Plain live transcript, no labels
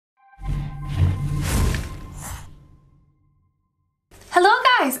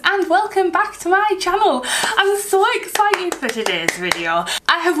welcome back to my channel. I'm so excited for today's video.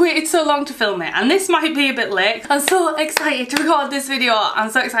 I have waited so long to film it and this might be a bit late. I'm so excited to record this video. I'm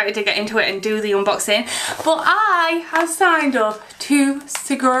so excited to get into it and do the unboxing. But I have signed up to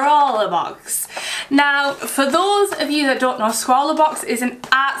SCRAWLRBOX. Now, for those of you that don't know, SCRAWLRBOX is an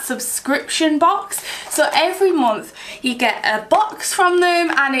art subscription box. So every month you get a box from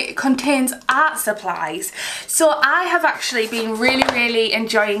them and it contains art supplies. So I have actually been really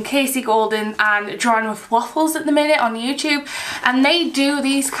enjoying Casey Golden and Drawing with Waffles at the minute on YouTube, and they do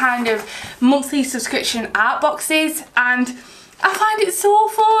these kind of monthly subscription art boxes and I find it so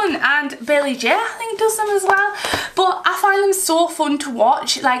fun, and Billy J I think does them as well, but I find them so fun to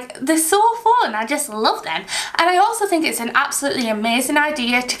watch. Like, they're so fun, I just love them. And I also think it's an absolutely amazing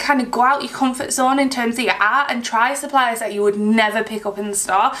idea to kind of go out your comfort zone in terms of your art and try supplies that you would never pick up in the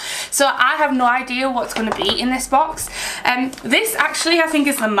store. So I have no idea what's going to be in this box. This actually I think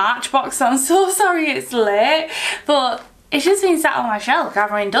is the March box, so I'm so sorry it's late, but it's just been sat on my shelf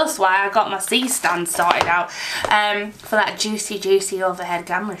gathering dust while I got my C-stand sorted out for that juicy overhead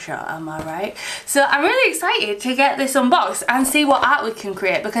camera shot, am I right? So I'm really excited to get this unboxed and see what art we can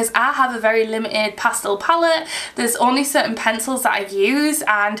create, because I have a very limited pastel palette. There's only certain pencils that I use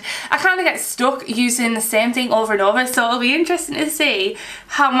and I kind of get stuck using the same thing over and over, so it'll be interesting to see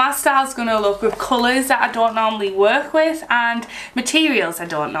how my style's going to look with colours that I don't normally work with and materials I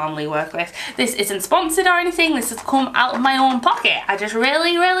don't normally work with. This isn't sponsored or anything, this has come out of my own pocket. I just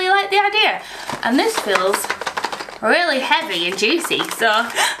really like the idea, and this feels really heavy and juicy, so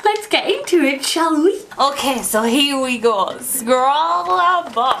let's get into it, shall we? Okay, so here we go,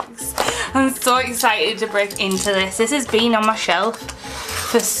 SCRAWLRBOX. I'm so excited to break into this. This has been on my shelf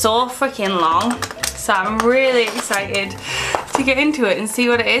for so freaking long, so I'm really excited to get into it and see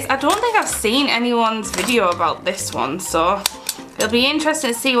what it is. I don't think I've seen anyone's video about this one, so it'll be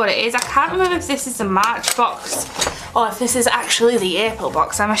interesting to see what it is. I can't remember if this is a March box or if this is actually the April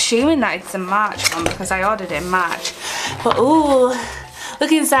box. I'm assuming that it's a March one because I ordered it in March. But ooh,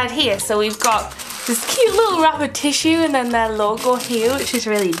 look inside here. So we've got this cute little wrap of tissue and then their logo here, which is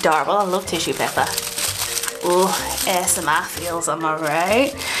really adorable. I love tissue paper. Ooh, ASMR feels, am I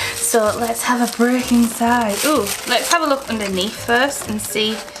right? So let's have a break inside. Ooh, let's have a look underneath first and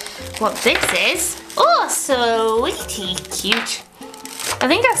see what this is. Oh, sweetie cute. I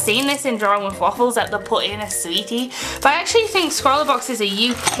think I've seen this in Drawing with Waffles that they put in a sweetie, but I actually think SCRAWLRBOX is a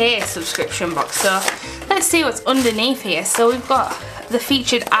UK subscription box, so let's see what's underneath here. So we've got the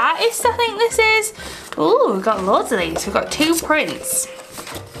featured artist, I think this is. Ooh, we've got loads of these. We've got 2 prints.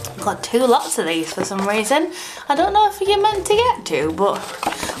 We've got 2 lots of these for some reason. I don't know if you're meant to get 2, but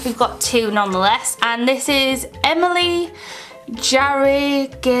we've got 2 nonetheless. And this is Emily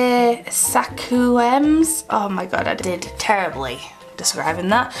xxxx. Oh my god, I did terribly describing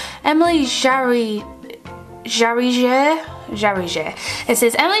that. Emily Jarige. It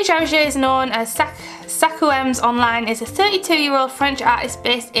says Emily Jarige is known as Sakuems online, is a 32-year-old French artist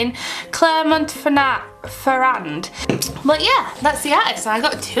based in Clermont-Ferrand. But yeah, that's the artist, and I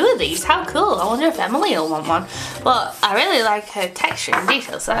got 2 of these. How cool. I wonder if Emily will want one. But I really like her texture and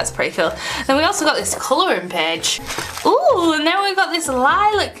detail, so that's pretty cool. Then we also got this colouring page. Ooh, and then we've got this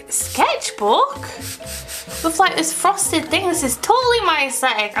lilac sketchbook with like this frosted thing. This is totally my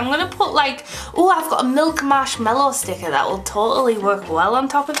aesthetic. I'm gonna put like, oh, I've got a milk marshmallow sticker that will totally work well on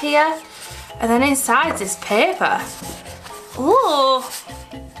top of here. And then inside this paper. Ooh,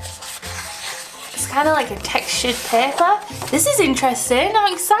 it's kind of like a textured paper. This is interesting,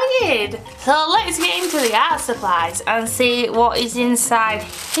 I'm excited. So let's get into the art supplies and see what is inside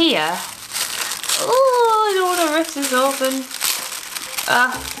here. Oh, I don't want to rip this open.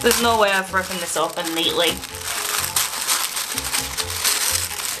 There's no way of ripping this open neatly.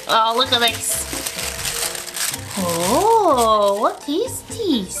 Oh, look at this. Oh, what is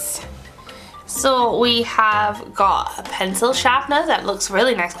this? So we have got a pencil sharpener that looks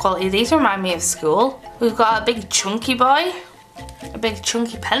really nice quality. These remind me of school. We've got a big chunky boy, a big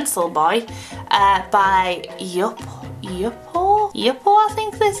chunky pencil boy by Yupo, I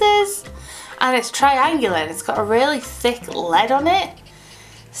think this is. And it's triangular and it's got a really thick lead on it.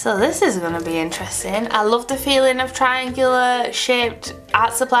 So this is going to be interesting. I love the feeling of triangular shaped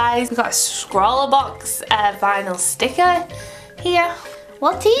art supplies. We've got a SCRAWLRBOX vinyl sticker here.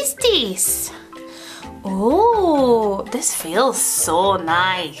 What is this? Oh, this feels so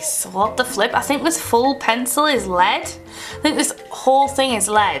nice. What the flip? I think this full pencil is lead. I think this whole thing is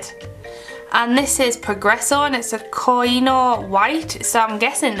lead. And this is Progresso and it's a Koino white. So I'm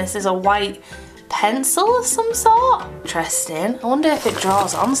guessing this is a white pencil of some sort. Interesting. I wonder if it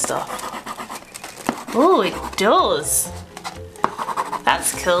draws on stuff. Oh, it does.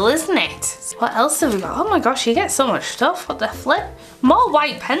 That's cool, isn't it? What else have we got? Oh my gosh, you get so much stuff. What the flip? More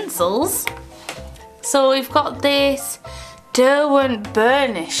white pencils. So we've got this Derwent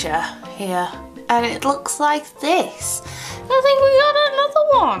burnisher here. And it looks like this. I think we got another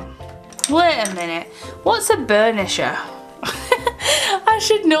one. Wait a minute. What's a burnisher? I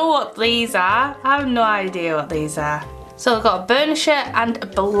should know what these are. I have no idea what these are. So we've got a burnisher and a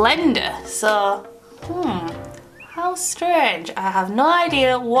blender. So, how strange. I have no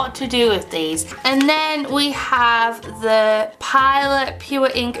idea what to do with these. And then we have the Pilot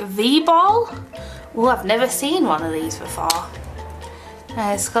Pure Ink V-Ball. Oh, I've never seen one of these before.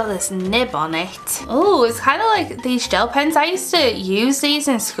 It's got this nib on it. Oh, it's kind of like these gel pens. I used to use these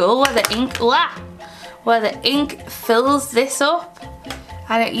in school where the ink fills this up.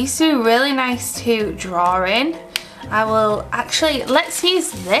 And it used to be really nice to draw in. I will actually, let's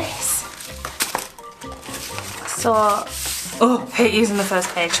use this. So, oh, I hate using the first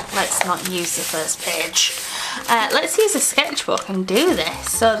page. Let's not use the first page. Let's use a sketchbook and do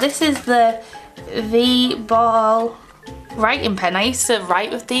this. So this is the V-Ball writing pen. I used to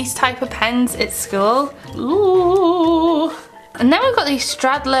write with these type of pens at school. Ooh. And then we've got these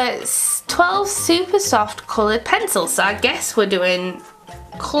Stradler 12 super soft coloured pencils. So I guess we're doing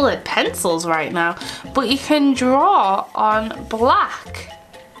coloured pencils right now. But you can draw on black.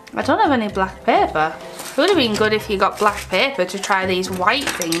 I don't have any black paper. It would have been good if you got black paper to try these white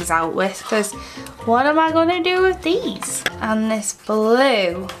things out with, because what am I going to do with these? And this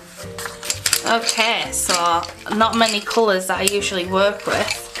blue. Okay, so not many colours that I usually work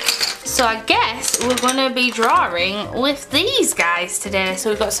with. So I guess we're going to be drawing with these guys today. So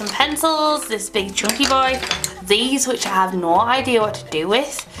we've got some pencils, this big chunky boy, these which I have no idea what to do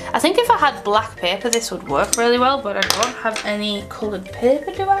with. I think if I had black paper this would work really well, but I don't have any coloured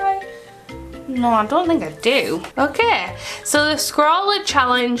paper, do I? No, I don't think I do. Okay, so the Scrawler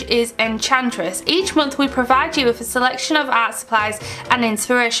challenge is Enchantress. Each month we provide you with a selection of art supplies and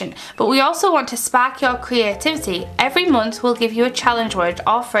inspiration, but we also want to spark your creativity. Every month we'll give you a challenge word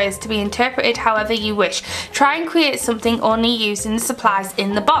or phrase to be interpreted however you wish. Try and create something only using the supplies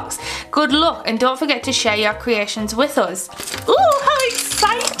in the box. Good luck, and don't forget to share your creations with us. Ooh, how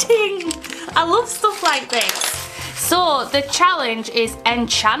exciting! I love stuff like this. So the challenge is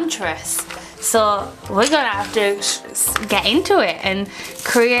Enchantress. So we're gonna have to get into it and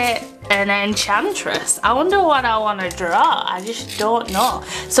create an Enchantress. I wonder what I want to draw. I just don't know.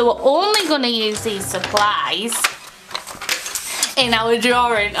 So we're only gonna use these supplies in our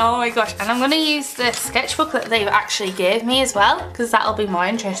drawing. Oh my gosh. And I'm gonna use the sketchbook that they've actually gave me as well, because that'll be more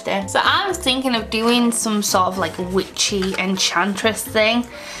interesting. So I'm thinking of doing some sort of like witchy Enchantress thing.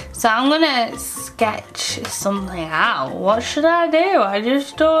 So I'm gonna sketch something out. What should I do? I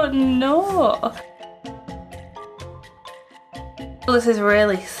just don't know. This is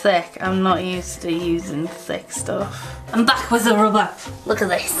really thick. I'm not used to using thick stuff. I'm back with the rubber. Look at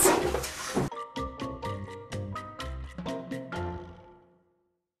this.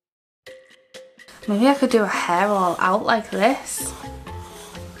 Maybe I could do a hair all out like this.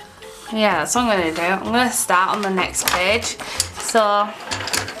 Yeah, that's what I'm gonna do. I'm gonna start on the next page. So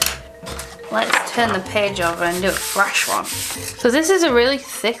let's turn the page over and do a fresh one. So this is a really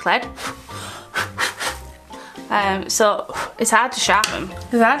thick lead. So it's hard to sharpen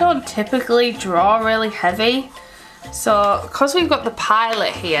because I don't typically draw really heavy. So because we've got the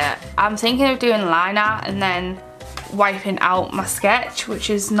pilot here, I'm thinking of doing line art and then wiping out my sketch, which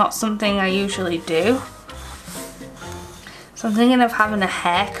is not something I usually do. So I'm thinking of having a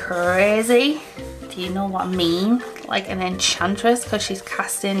hair crazy. Do you know what I mean? Like an enchantress, because she's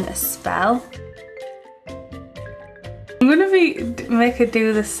casting a spell. I'm gonna make her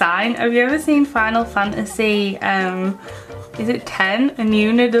do the sign. Have you ever seen Final Fantasy, is it 10? And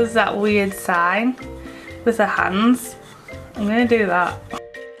Yuna does that weird sign with her hands. I'm gonna do that.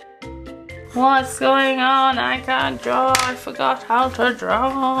 What's going on? I can't draw. I forgot how to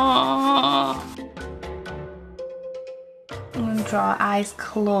draw. I'm gonna draw eyes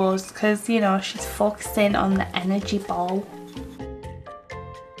closed because, you know, she's focusing on the energy ball.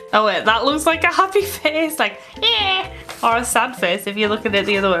 Oh wait, that looks like a happy face, like, yeah, or a sad face if you're looking at it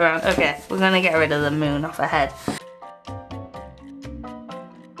the other way around. Okay, we're gonna get rid of the moon off her head.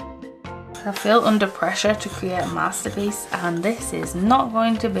 I feel under pressure to create a masterpiece, and this is not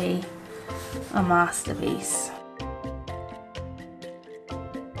going to be a masterpiece.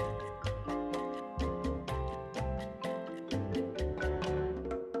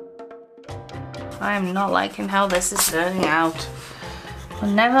 I am not liking how this is turning out. But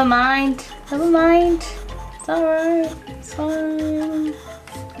never mind, never mind. It's alright, it's fine.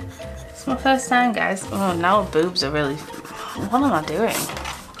 It's my first time, guys. Oh, now her boobs are really What am I doing?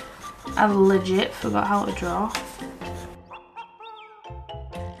 I've legit forgot how to draw.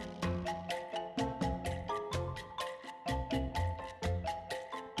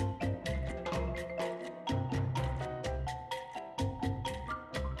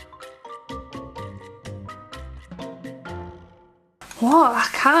 What?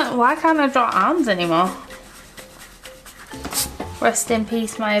 Why can't I draw arms anymore? Rest in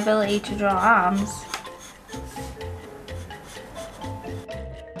peace my ability to draw arms.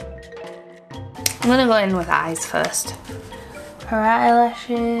 I'm gonna go in with eyes first. Her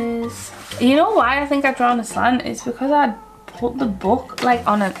eyelashes. You know why I think I've drawn a slant? It's because I put the book like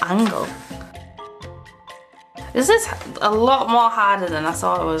on an angle. This is a lot more harder than I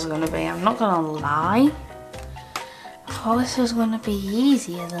thought it was gonna be, I'm not gonna lie. I thought this was gonna be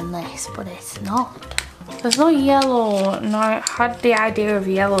easier than this, but it's not. There's no yellow. No, I had the idea of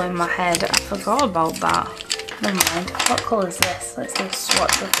yellow in my head. I forgot about that. Never mind. What colour is this? Let's do a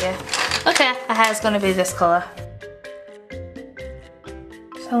swatch up here. Okay, her hair's gonna be this colour.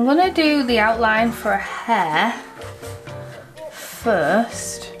 So I'm gonna do the outline for her hair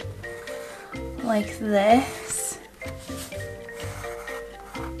first, like this.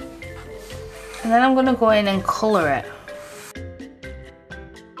 And then I'm gonna go in and colour it.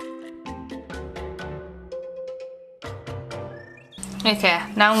 Okay,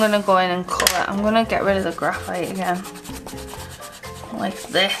 now I'm gonna go in and colour. I'm gonna get rid of the graphite again. Like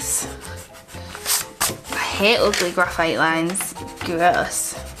this. I hate ugly graphite lines.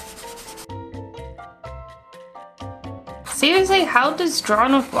 Gross. Seriously, how does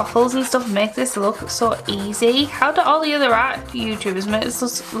drawing with waffles and stuff make this look so easy? How do all the other art YouTubers make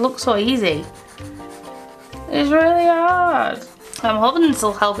this look so easy? It's really hard. I'm hoping this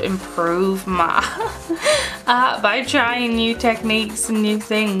will help improve my art by trying new techniques and new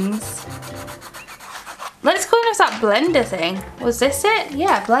things. Let's go in with that blender thing. Was this it?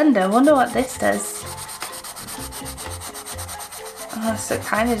 Yeah, blender. I wonder what this does. Oh, so it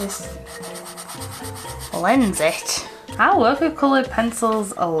kind of just blends it. I work with coloured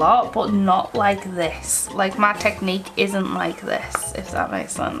pencils a lot, but not like this. Like, my technique isn't like this, if that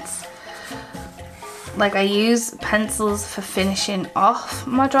makes sense. Like, I use pencils for finishing off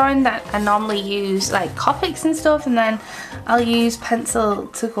my drawing that I normally use like Copics and stuff, and then I'll use pencil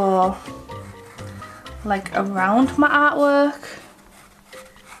to go like around my artwork.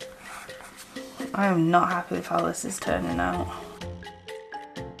 I am not happy with how this is turning out.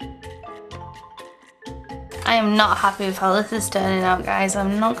 I am not happy with how this is turning out, guys.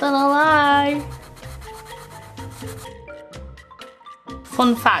 I'm not gonna lie.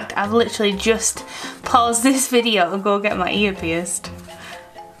 Fun fact, I've literally just paused this video to go get my ear pierced.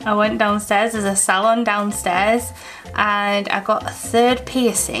 I went downstairs, there's a salon downstairs, and I got a third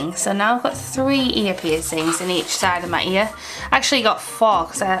piercing. So now I've got 3 ear piercings in each side of my ear. I actually got 4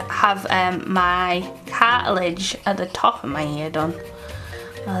 because I have my cartilage at the top of my ear done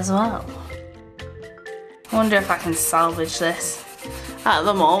as well. I wonder if I can salvage this. At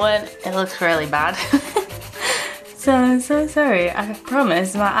the moment, it looks really bad. So I'm so sorry. I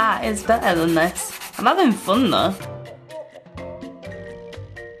promise my art is better than this. I'm having fun though.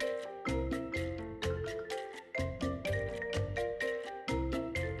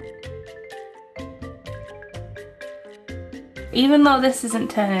 Even though this isn't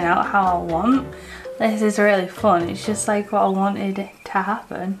turning out how I want, this is really fun. It's just like what I wanted it to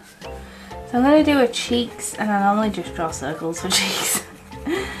happen. So I'm going to do a cheeks, and I normally just draw circles for cheeks.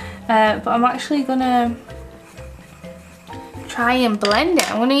 But I'm actually going to try and blend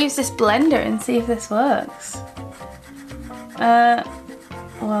it. I'm going to use this blender and see if this works.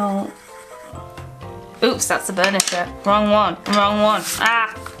 Well, oops, that's the burnisher. Wrong one, wrong one.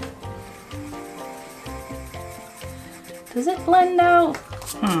 Ah! Does it blend out?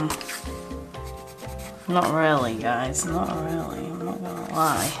 Not really, guys, not really, I'm not gonna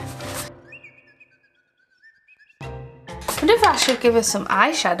lie. I wonder if I should give her some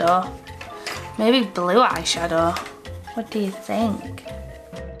eyeshadow. Maybe blue eyeshadow. What do you think?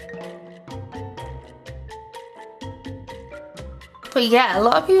 But yeah, a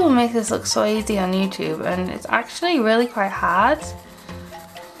lot of people make this look so easy on YouTube, and it's actually really quite hard.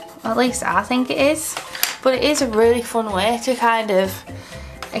 At least I think it is. But it is a really fun way to kind of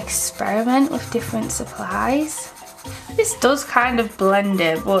experiment with different supplies. This does kind of blend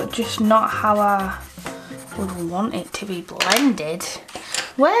it, but just not how I would want it to be blended.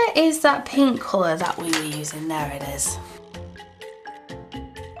 Where is that pink colour that we were using? There it is.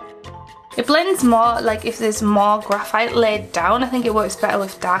 It blends more, like if there's more graphite laid down, I think it works better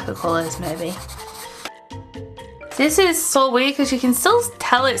with darker colours maybe. This is so weird because you can still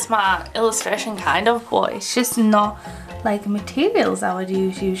tell it's my illustration kind of, but it's just not like materials I would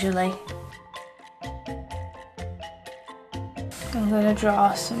use usually. I'm going to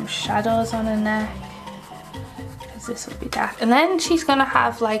draw some shadows on her neck, because this will be dark. And then she's going to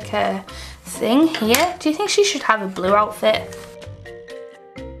have like a thing here. Do you think she should have a blue outfit?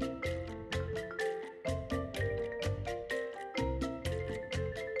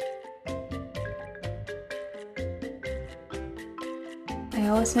 I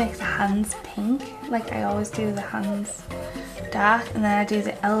always make the hands pink, like I always do the hands dark, and then I do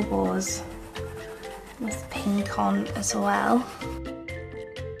the elbows with pink on as well.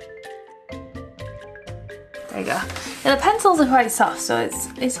 There you go. Yeah, the pencils are quite soft, so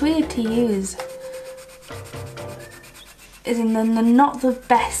it's weird to use. As in, they're not the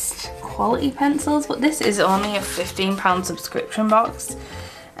best quality pencils, but this is only a £15 subscription box.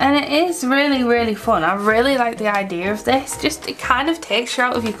 And it is really, really fun. I really like the idea of this. Just, it kind of takes you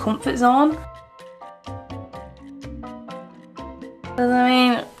out of your comfort zone. But I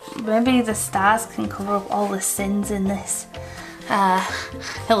mean, maybe the stars can cover up all the sins in this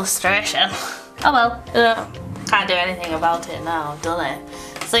illustration. Oh well, can't do anything about it now, done it?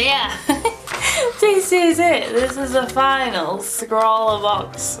 So yeah, this is it. This is the final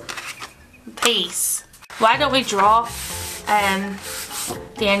SCRAWLRBOX piece. Why don't we draw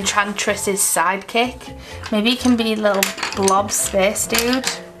the Enchantress's sidekick? Maybe he can be a little blob space dude.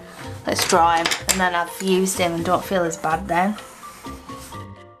 Let's draw him, and then I've used him and don't feel as bad then.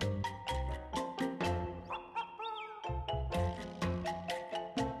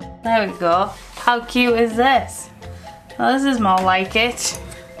 There we go. How cute is this? Well, this is more like it.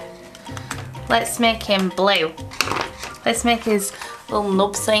 Let's make him blue. Let's make his little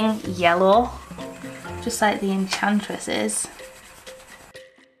nub thing yellow, just like the Enchantress is.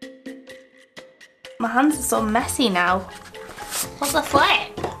 My hands are so messy now. What's the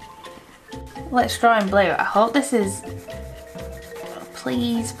flip? Let's draw in blue. I hope this is...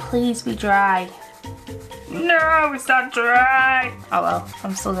 Please, please be dry. No, it's not dry. Oh well,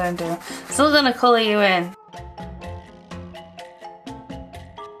 I'm still gonna do it. Still gonna colour you in.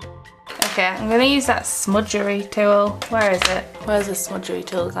 Okay, I'm gonna use that smudgery tool. Where is it? Where's the smudgery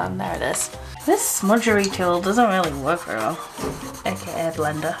tool gone? There it is. This smudgery tool doesn't really work very well. AKA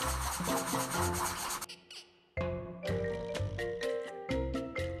blender.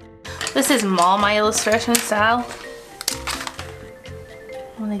 This is more my illustration style.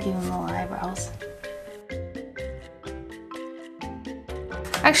 I'm gonna give him little eyebrows.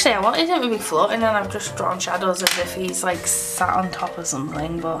 Actually, I wanted him to be floating and I've just drawn shadows as if he's like sat on top of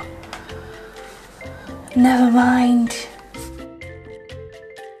something, but never mind.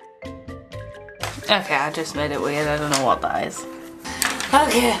 Okay, I just made it weird. I don't know what that is.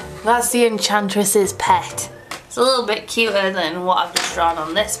 Okay, that's the Enchantress's pet. It's a little bit cuter than what I've just drawn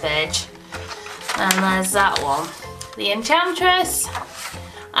on this page. And there's that one. The Enchantress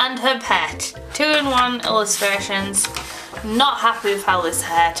and her pet. 2-in-1 illustrations. Not happy with how this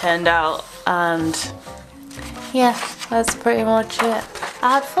hair turned out, and yeah, that's pretty much it.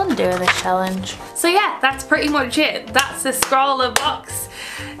 I had fun doing this challenge. So yeah, that's pretty much it. That's the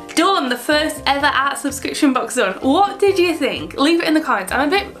SCRAWLRBOX done, the first ever art subscription box done. What did you think? Leave it in the comments.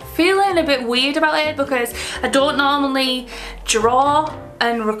 I'm feeling a bit weird about it because I don't normally draw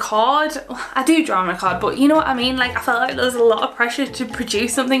and record. I do draw and record, but you know what I mean? Like, I felt like there's a lot of pressure to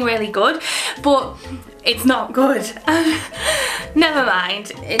produce something really good, but it's not good. Never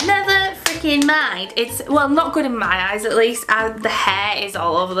mind. Never freaking mind. It's, well, not good in my eyes at least. The hair is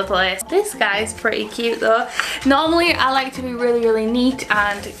all over the place. This guy's pretty cute though. Normally I like to be really, really neat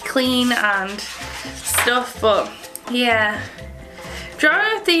and clean and stuff, but yeah.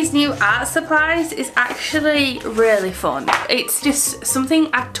 Drawing with these new art supplies is actually really fun. It's just something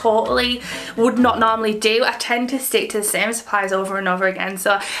I totally would not normally do. I tend to stick to the same supplies over and over again,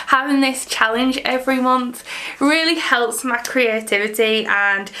 so having this challenge every month really helps my creativity,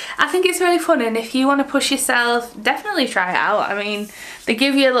 and I think it's really fun. And if you want to push yourself, definitely try it out. I mean, they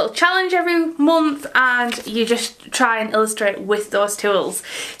give you a little challenge every month and you just try and illustrate with those tools.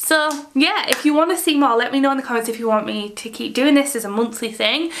 So yeah, if you want to see more, let me know in the comments if you want me to keep doing this as a monthly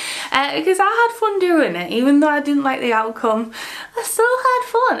thing, because I had fun doing it. Even though I didn't like the outcome, I still had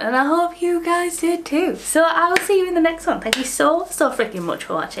fun, and I hope you guys did too. So I will see you in the next one. Thank you so freaking much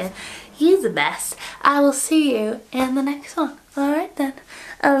for watching. You're the best. I will see you in the next one. Alright then,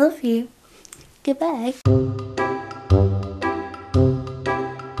 I love you. Goodbye.